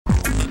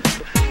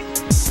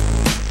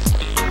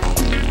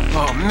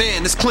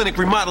man, this clinic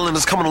remodeling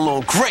is coming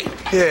along great.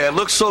 Yeah, it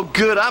looks so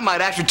good, I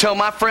might actually tell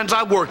my friends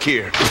I work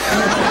here.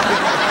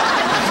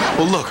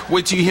 Well, look,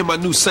 wait till you hear my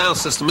new sound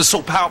system. It's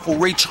so powerful,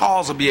 Ray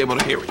Charles will be able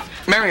to hear it.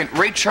 Marion,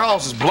 Ray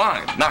Charles is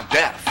blind, not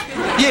deaf.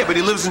 Yeah, but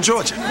he lives in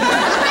Georgia.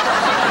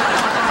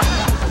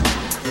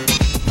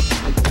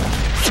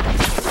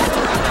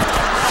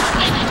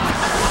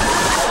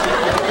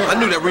 I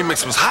knew that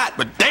remix was hot,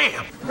 but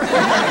damn.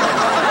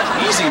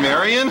 Easy,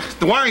 Marion.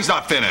 The wiring's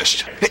not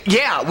finished.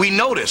 Yeah, we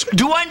noticed.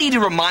 Do I need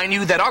to remind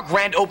you that our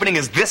grand opening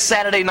is this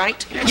Saturday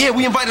night? Yeah,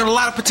 we invited a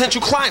lot of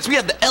potential clients. We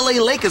had the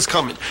LA Lakers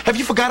coming. Have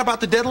you forgot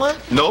about the deadline?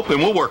 Nope, and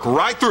we'll work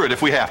right through it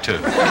if we have to.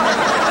 Look,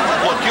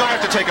 you don't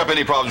have to take up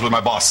any problems with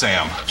my boss,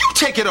 Sam. You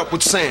take it up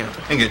with Sam.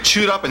 And get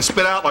chewed up and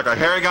spit out like a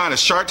hairy guy in a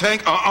Shark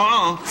Tank? Good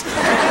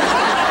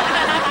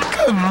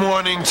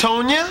morning,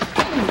 Tonia.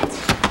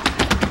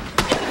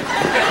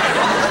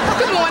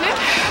 Good morning.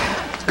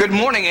 Good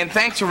morning, and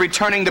thanks for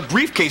returning the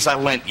briefcase I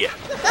lent you.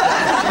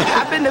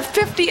 I've been to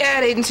 50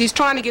 ad agencies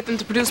trying to get them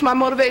to produce my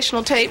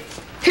motivational tape.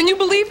 Can you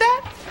believe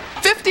that?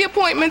 50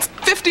 appointments,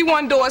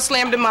 51 doors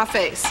slammed in my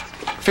face.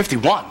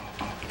 51?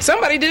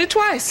 Somebody did it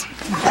twice.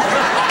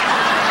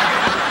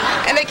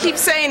 And they keep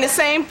saying the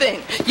same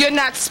thing. You're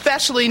not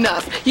special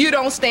enough. You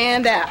don't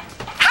stand out.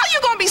 How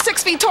you gonna be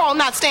 6 feet tall and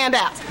not stand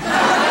out?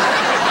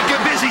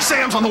 Get busy,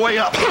 Sam's on the way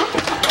up.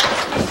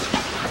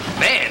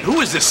 Man, who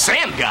is this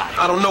Sam guy?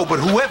 I don't know, but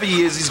whoever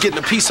he is, he's getting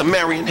a piece of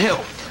Marion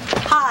Hill.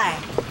 Hi,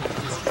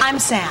 I'm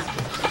Sam.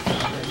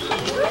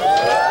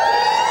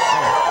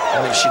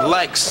 And if she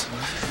likes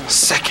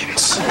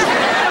seconds.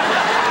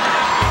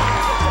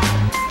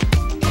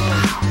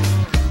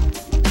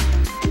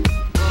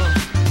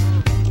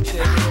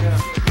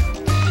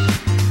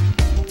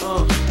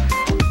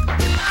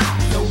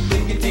 No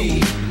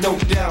diggity, no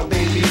doubt,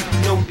 baby.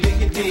 No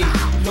diggity,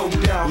 no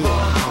doubt.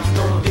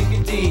 No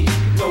diggity,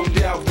 no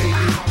doubt, baby.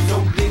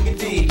 No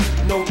diggity,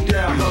 no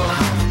doubt. In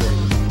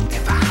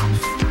the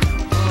house.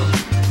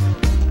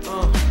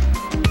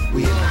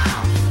 We in the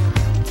house.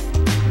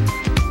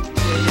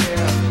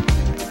 Yeah.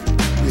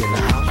 We in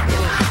the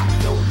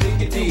house. No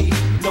diggity,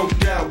 no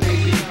doubt,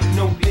 baby.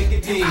 No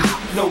diggity,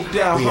 no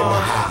doubt. We in the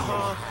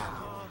house.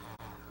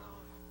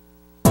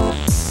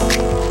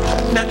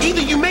 Now,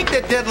 either you make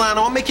that deadline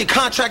or I'll make your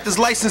contractor's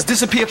license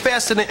disappear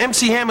faster than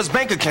MC Hammer's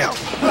bank account.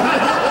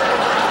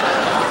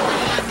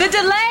 The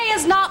delay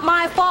is not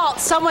my fault.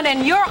 Someone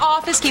in your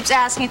office keeps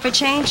asking for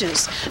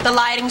changes. The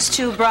lighting's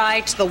too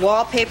bright, the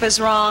wallpaper's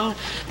wrong,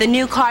 the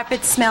new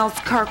carpet smells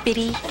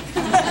carpety.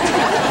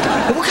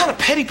 But what kind of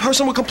petty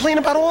person would complain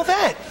about all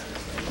that?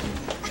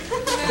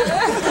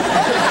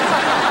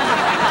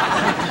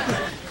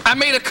 I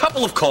made a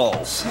couple of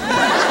calls. A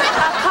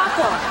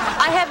couple.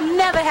 I have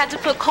never had to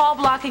put call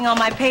blocking on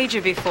my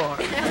pager before.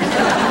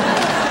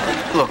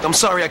 Look, I'm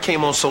sorry I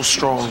came on so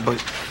strong,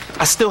 but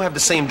I still have the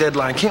same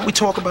deadline. Can't we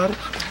talk about it?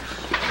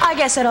 I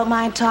guess I don't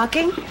mind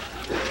talking.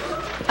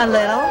 A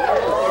little.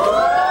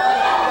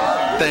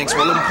 Thanks.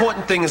 Well, the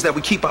important thing is that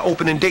we keep our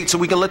opening date so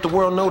we can let the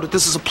world know that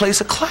this is a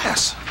place of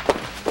class.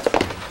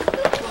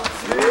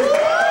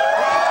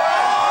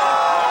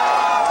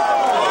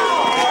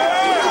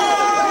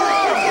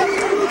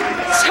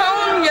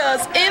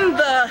 Tonia's in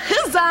the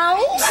his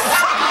house.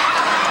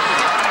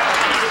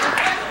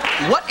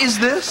 What is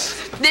this?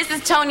 This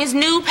is Tonia's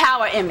new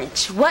power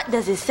image. What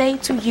does it say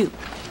to you?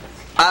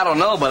 I don't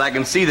know, but I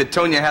can see that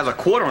Tonia has a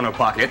quarter in her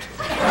pocket.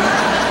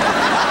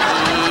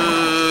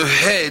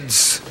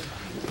 Heads.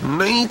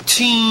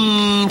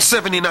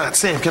 1979.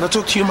 Sam, can I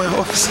talk to you in my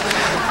office?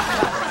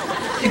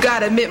 You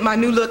gotta admit, my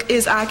new look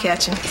is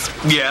eye-catching.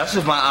 Yes,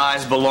 if my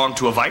eyes belong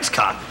to a vice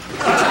cop.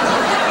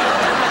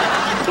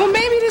 Well,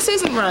 maybe this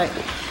isn't right.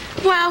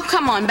 Well,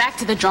 come on, back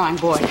to the drawing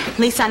board. At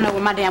least I know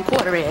where my damn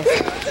quarter is.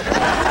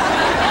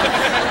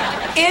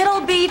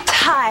 It'll be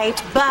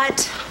tight,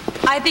 but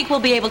I think we'll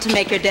be able to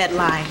make your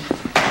deadline.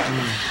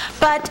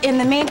 But in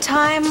the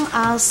meantime,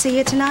 I'll see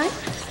you tonight.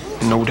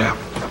 No doubt.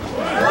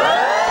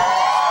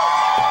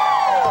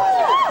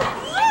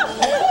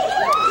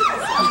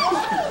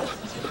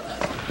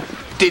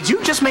 Did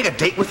you just make a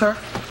date with her?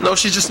 No,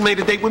 she just made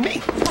a date with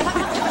me.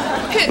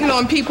 Hitting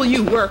on people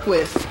you work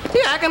with.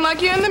 You're acting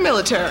like you're in the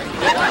military.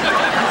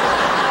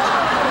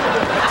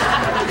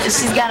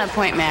 She's got a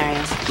point,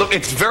 Marion. Look,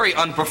 it's very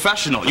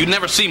unprofessional. You'd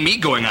never see me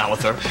going out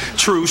with her.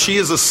 True, she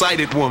is a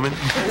sighted woman.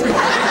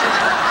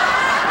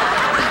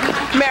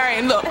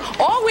 Marion, look,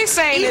 all we're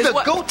saying Either is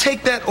what... go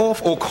take that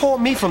off or call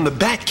me from the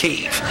Bat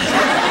Cave.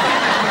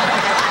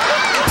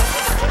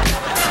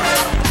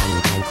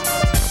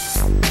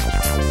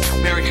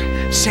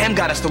 Marion, Sam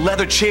got us the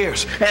leather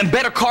chairs and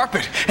better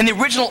carpet and the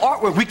original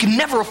artwork we can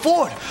never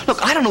afford.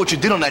 Look, I don't know what you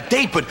did on that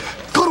date, but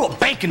go to a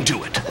bank and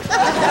do it.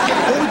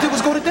 All we did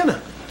was go to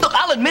dinner. Look,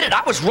 I'll admit it,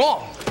 I was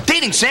wrong.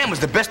 Dating Sam was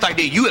the best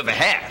idea you ever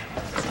had.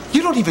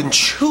 You don't even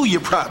chew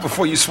your pride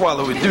before you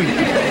swallow it, do you?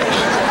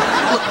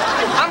 Look,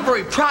 I'm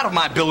very proud of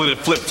my ability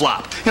to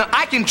flip-flop. You know,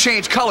 I can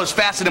change colors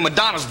faster than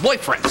Madonna's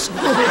boyfriends.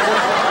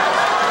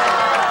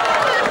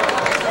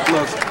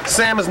 Look,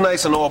 Sam is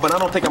nice and all, but I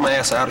don't think I'm gonna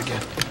ask her out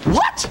again.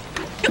 What?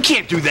 You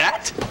can't do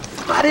that.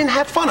 I didn't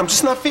have fun. I'm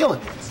just not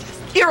feeling it.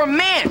 You're a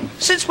man.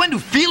 Since when do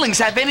feelings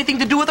have anything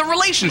to do with a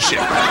relationship?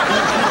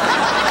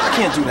 I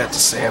can't do that to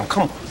Sam.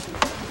 Come on.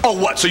 Oh,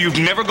 what? So you've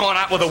never gone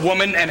out with a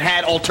woman and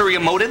had ulterior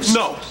motives?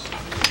 No.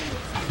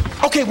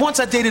 Okay, once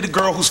I dated a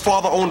girl whose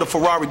father owned a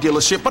Ferrari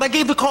dealership, but I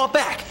gave the car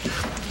back.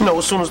 You know,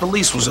 as soon as the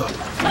lease was up.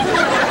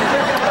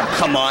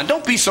 Come on,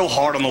 don't be so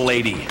hard on the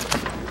lady.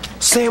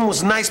 Sam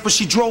was nice, but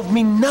she drove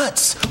me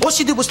nuts. All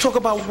she did was talk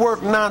about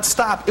work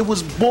nonstop. It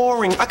was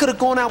boring. I could have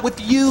gone out with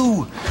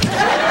you.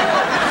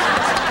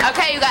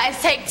 Okay, you guys,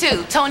 take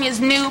two. Tonia's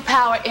new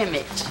power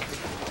image.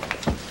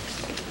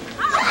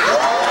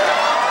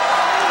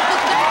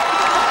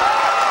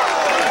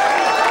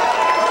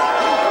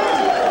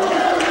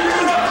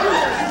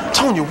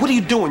 Tonia, what are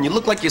you doing? You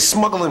look like you're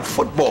smuggling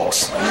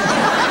footballs.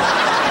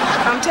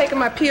 I'm taking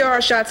my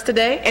PR shots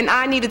today, and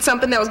I needed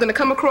something that was going to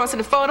come across in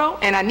the photo,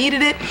 and I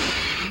needed it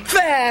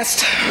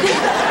fast.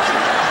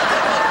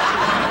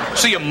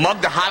 So you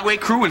mugged the highway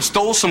crew and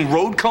stole some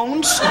road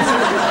cones?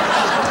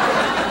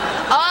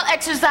 All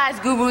exercise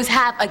gurus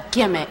have a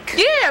gimmick.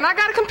 Yeah, and I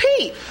got to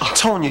compete.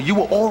 Tonia, you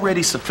were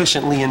already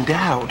sufficiently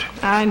endowed.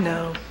 I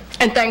know.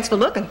 And thanks for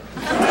looking.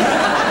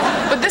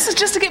 But this is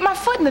just to get my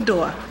foot in the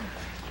door.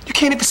 You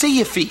can't even see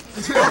your feet.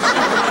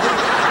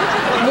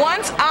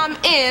 Once I'm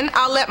in,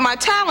 I'll let my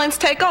talents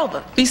take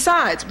over.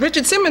 Besides,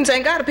 Richard Simmons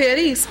ain't got a pair of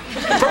these.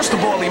 First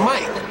of all, he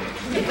might.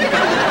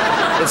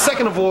 And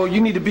second of all, you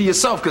need to be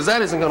yourself, because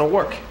that isn't going to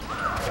work.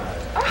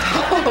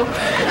 Oh, boys.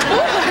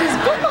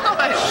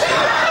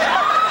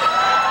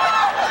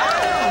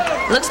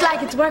 Looks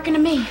like it's working to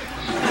me.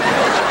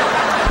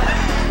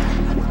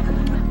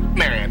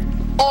 Marion,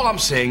 all I'm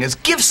saying is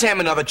give Sam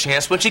another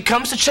chance when she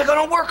comes to check on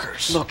her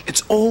workers. Look,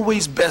 it's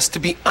always best to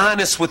be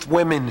honest with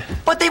women.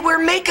 But they wear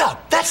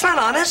makeup. That's not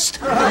honest.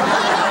 Look,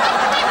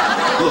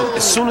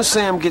 as soon as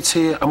Sam gets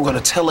here, I'm going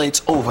to tell her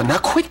it's over. Now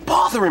quit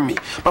bothering me.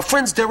 My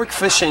friends Derek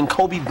Fisher and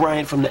Kobe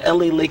Bryant from the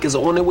LA Lakers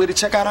are on their way to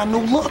check out our new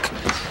look.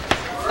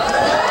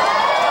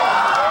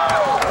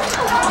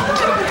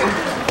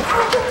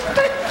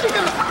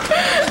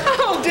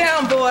 Oh,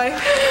 down, boy.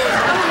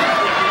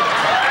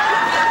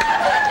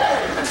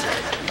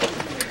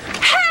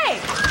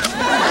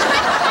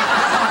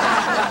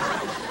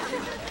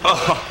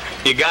 Oh,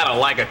 you gotta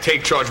like a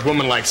take-charge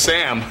woman like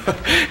Sam.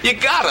 You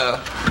gotta.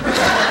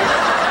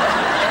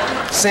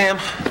 Sam,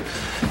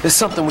 there's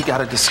something we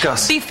gotta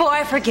discuss. Before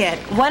I forget,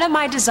 one of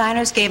my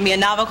designers gave me a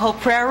Navajo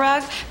prayer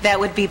rug that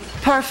would be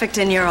perfect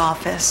in your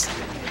office.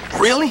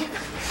 Really?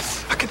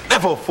 I could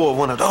never afford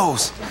one of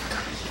those.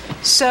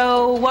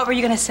 So, what were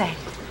you gonna say?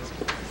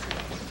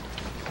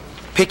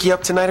 Pick you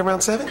up tonight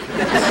around 7?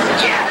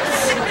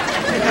 Yes!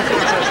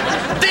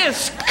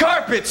 This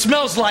carpet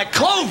smells like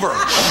clover.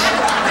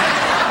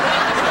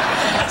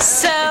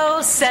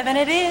 So, 7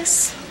 it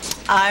is.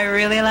 I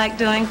really like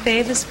doing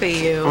favors for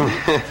you.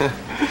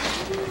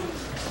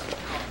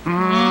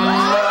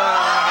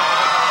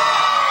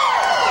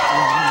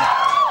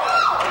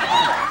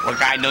 Look,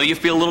 I know you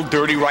feel a little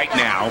dirty right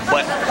now,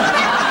 but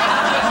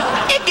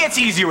it gets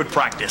easier with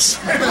practice.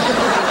 Yo,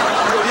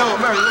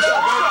 Marion, what's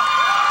up, bro?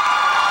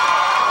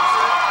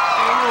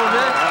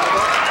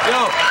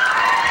 Yo.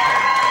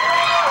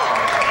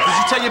 Did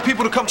you tell your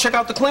people to come check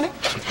out the clinic?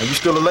 Are you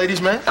still the ladies,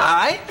 man? All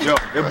right. Yo,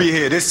 they'll be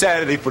here this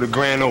Saturday for the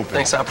grand opening.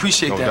 Thanks, I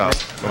appreciate No that,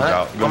 doubt, man. no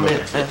doubt. Good I'm in,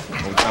 looking. man.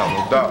 No doubt,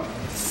 no doubt.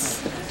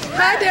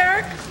 Hi,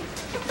 Derek.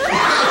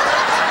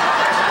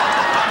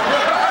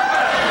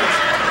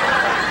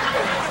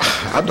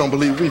 I don't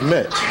believe we've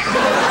met.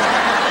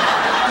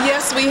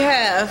 Yes, we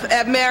have.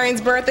 At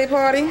Marion's birthday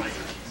party.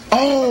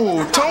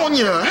 Oh,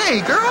 Tonia.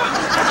 Hey, girl.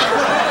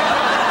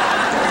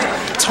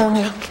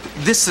 Tonia,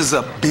 this is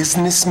a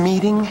business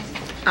meeting.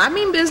 I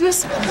mean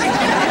business.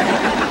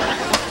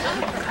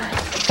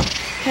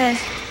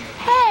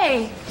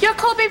 Hey, you're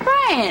Kobe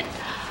Bryant.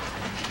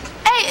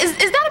 Hey, is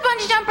that a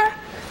bungee jumper?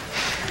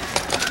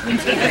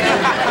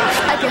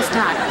 I guess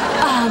not.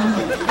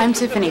 I'm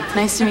Tiffany.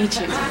 Nice to meet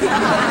you.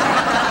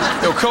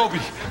 Yo, Kobe,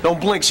 don't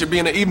blink. She'll be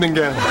in the evening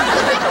gown.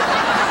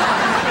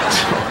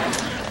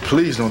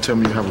 Please don't tell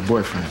me you have a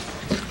boyfriend.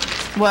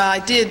 Well, I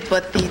did,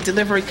 but the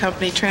delivery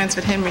company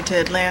transferred Henry to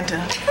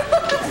Atlanta.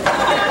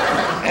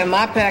 And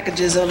my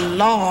packages are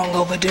long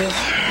overdue.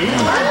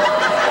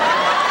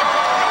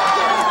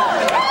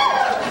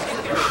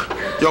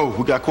 Yo,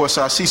 we got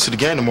courtside seats to the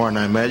game tomorrow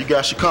night, man. You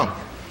guys should come.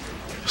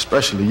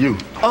 Especially you.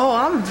 Oh,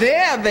 I'm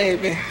there,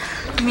 baby.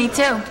 Me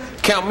too.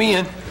 Count me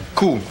in.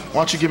 Cool. Why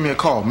don't you give me a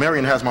call?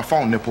 Marion has my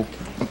phone nipple.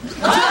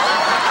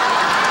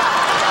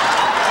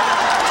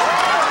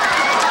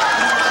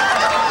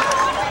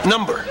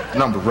 Number, right.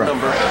 Number.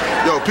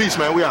 Yo, peace,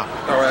 man. We out.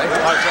 All right. All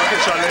right, y'all.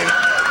 Get y'all later.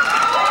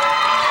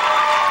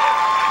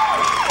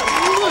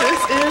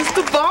 This is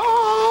the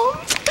bomb.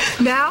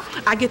 Now,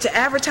 I get to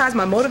advertise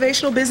my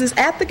motivational business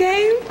at the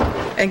game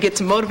and get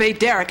to motivate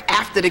Derek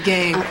after the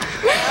game.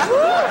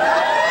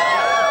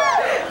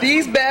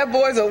 These bad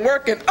boys are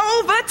working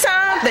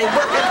overtime. They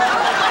working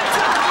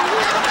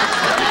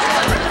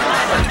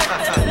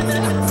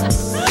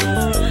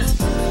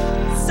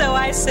So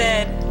I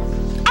said,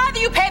 are the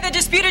you pay the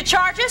disputed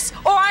charges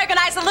or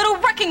organize a little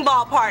wrecking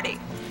ball party.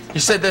 You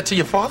said that to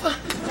your father?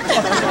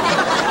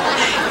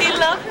 He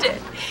loved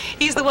it.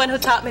 He's the one who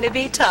taught me to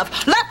be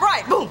tough. Left,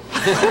 right, boom.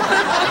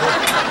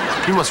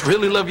 You must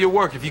really love your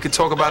work if you could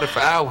talk about it for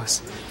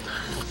hours.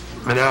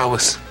 And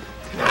hours.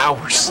 And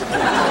hours.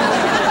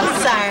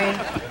 Sorry.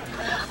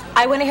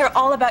 I want to hear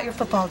all about your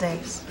football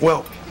days.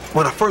 Well,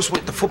 when I first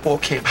went to football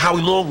camp,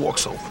 Howie Long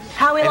walks over.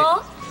 Howie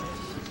Long?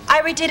 I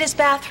redid his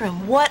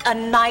bathroom. What a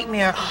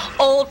nightmare.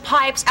 Old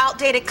pipes,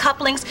 outdated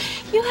couplings.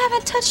 You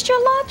haven't touched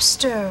your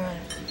lobster.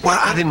 Well,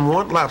 I didn't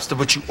want lobster,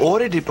 but you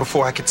ordered it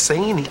before I could say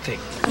anything.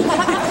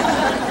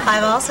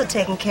 I've also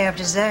taken care of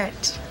dessert.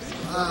 It's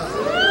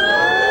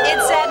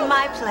at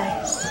my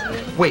place.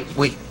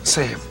 Wait,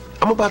 Sam.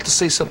 I'm about to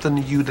say something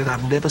to you that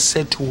I've never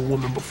said to a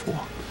woman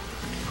before.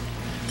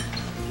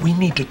 We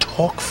need to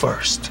talk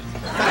first.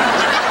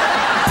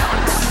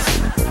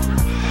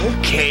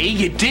 Okay,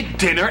 you did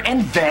dinner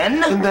and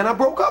then? And then I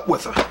broke up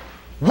with her.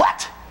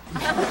 What?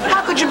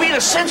 How could you be in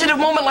a sensitive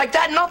moment like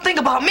that and not think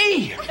about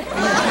me?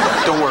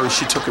 Don't worry,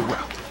 she took it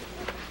well.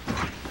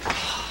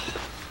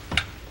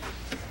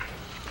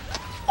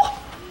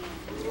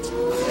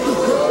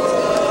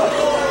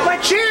 My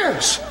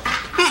chairs!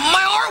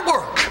 My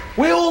artwork!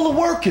 Where all the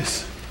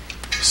workers?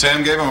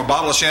 Sam gave him a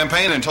bottle of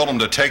champagne and told him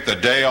to take the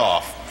day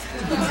off.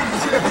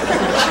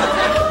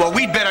 Well,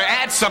 we'd better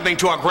add something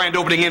to our grand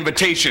opening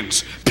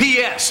invitations.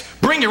 P.S.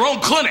 Bring your own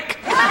clinic.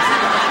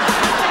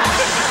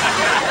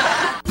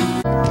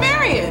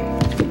 Marion,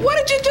 what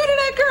did you do to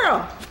that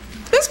girl?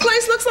 This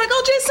place looks like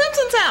O.J.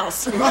 Simpson's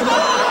house.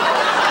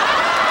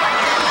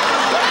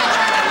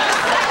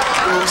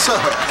 What's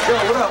up? Yo,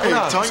 what up?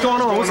 What's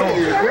going on? What's up?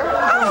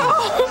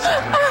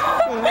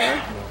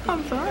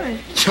 I'm fine.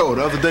 Yo,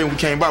 the other day when we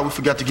came by, we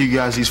forgot to give you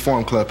guys these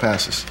Forum Club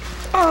passes.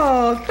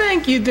 Oh,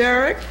 thank you,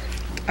 Derek.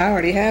 I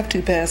already have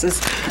 2 passes.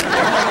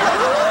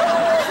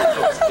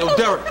 Yo,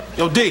 Derek.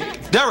 Yo, D.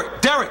 Derek.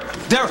 Tell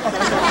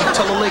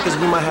the Lakers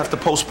we might have to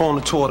postpone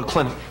the tour of the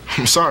clinic.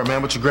 I'm sorry, man,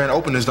 but your grand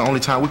opening is the only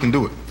time we can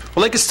do it.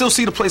 Well, they can still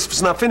see the place if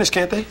it's not finished,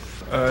 can't they?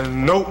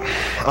 Nope.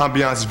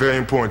 Ambiance is very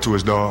important to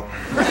us, dog.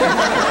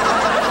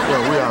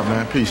 Well, we out,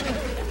 man. Peace.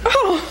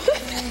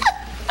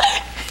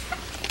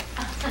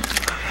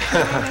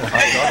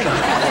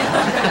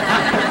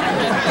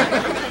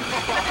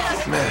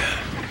 Man,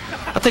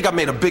 I think I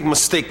made a big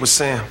mistake with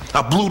Sam.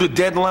 I blew the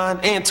deadline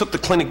and took the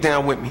clinic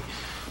down with me.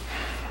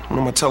 What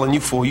am I telling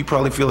you for? You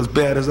probably feel as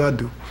bad as I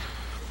do.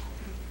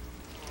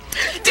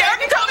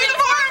 Derek, you told me the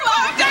Forum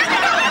Club! Derek, you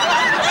told me the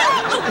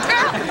Forum Club!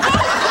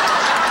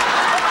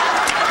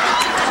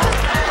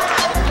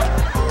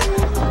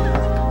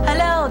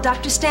 Hello,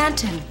 Dr.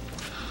 Stanton.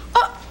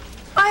 Oh,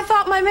 I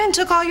thought my men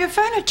took all your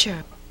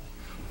furniture.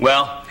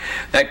 Well,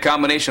 that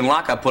combination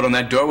lock I put on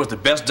that door was the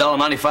best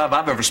 $1.95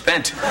 I've ever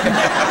spent.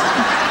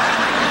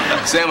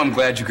 Sam, I'm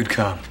glad you could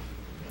come.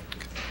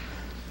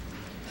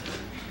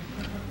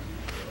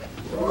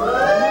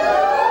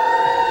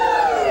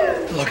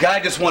 Look, I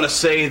just want to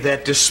say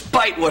that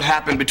despite what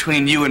happened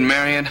between you and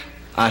Marion,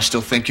 I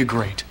still think you're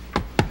great.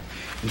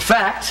 In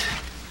fact,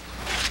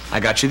 I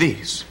got you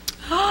these.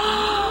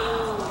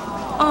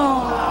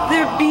 Oh,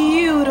 they're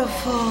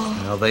beautiful.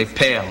 Well, they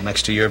pale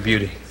next to your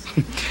beauty.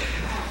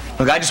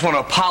 Look, I just want to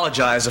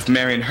apologize if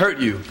Marion hurt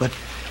you, but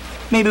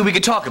maybe we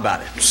could talk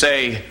about it.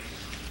 Say,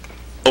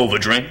 over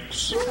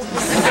drinks.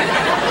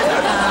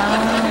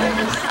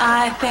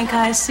 I think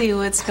I see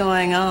what's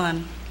going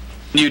on.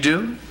 You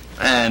do?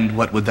 And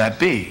what would that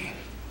be?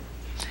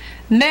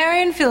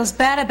 Marion feels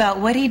bad about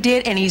what he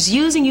did, and he's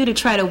using you to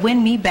try to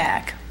win me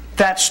back.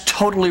 That's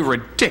totally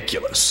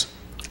ridiculous.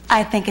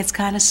 I think it's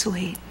kind of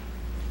sweet.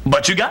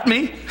 But you got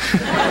me.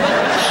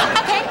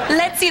 Okay,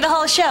 let's see the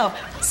whole show.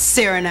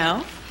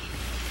 Cyrano.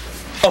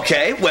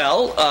 Okay,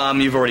 well,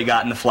 you've already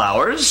gotten the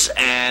flowers,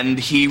 and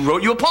he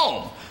wrote you a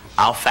poem.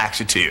 I'll fax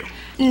it to you.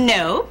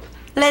 Nope.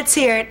 Let's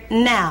hear it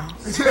now.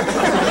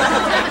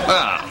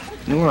 Ah,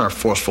 you are a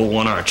forceful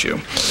one, aren't you?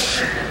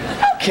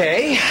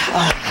 Okay.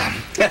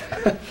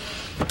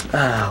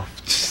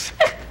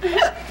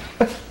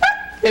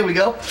 Here we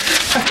go.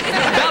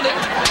 Found it.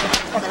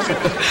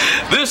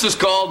 This is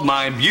called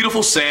My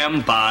Beautiful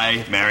Sam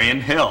by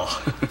Marion Hill.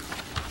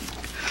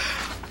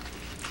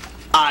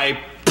 I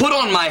put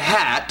on my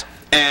hat,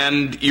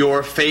 and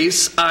your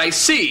face I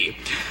see.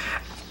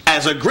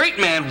 As a great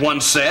man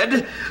once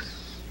said,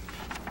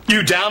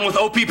 you down with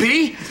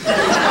OPP?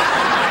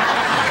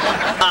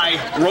 I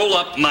roll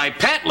up my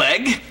pant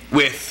leg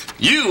with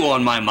you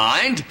on my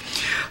mind.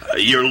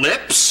 Your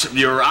lips,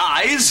 your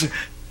eyes.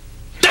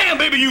 Damn,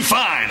 baby, you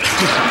fine.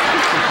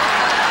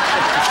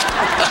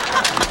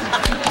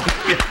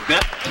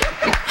 Well,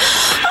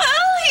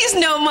 he's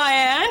no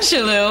Maya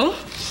Angelou,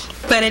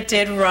 but it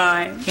did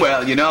rhyme.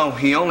 Well, you know,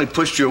 he only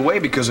pushed you away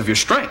because of your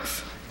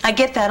strength. I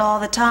get that all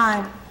the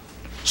time.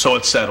 So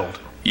it's settled.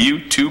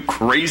 You two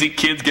crazy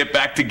kids get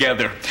back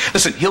together.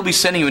 Listen, he'll be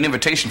sending you an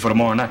invitation for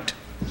tomorrow night.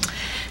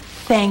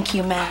 Thank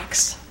you,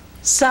 Max.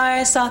 Sorry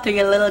I saw through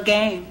your little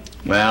game.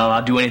 Well,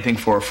 I'll do anything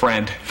for a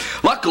friend.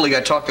 Luckily,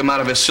 I talked him out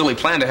of his silly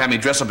plan to have me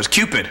dress up as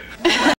Cupid.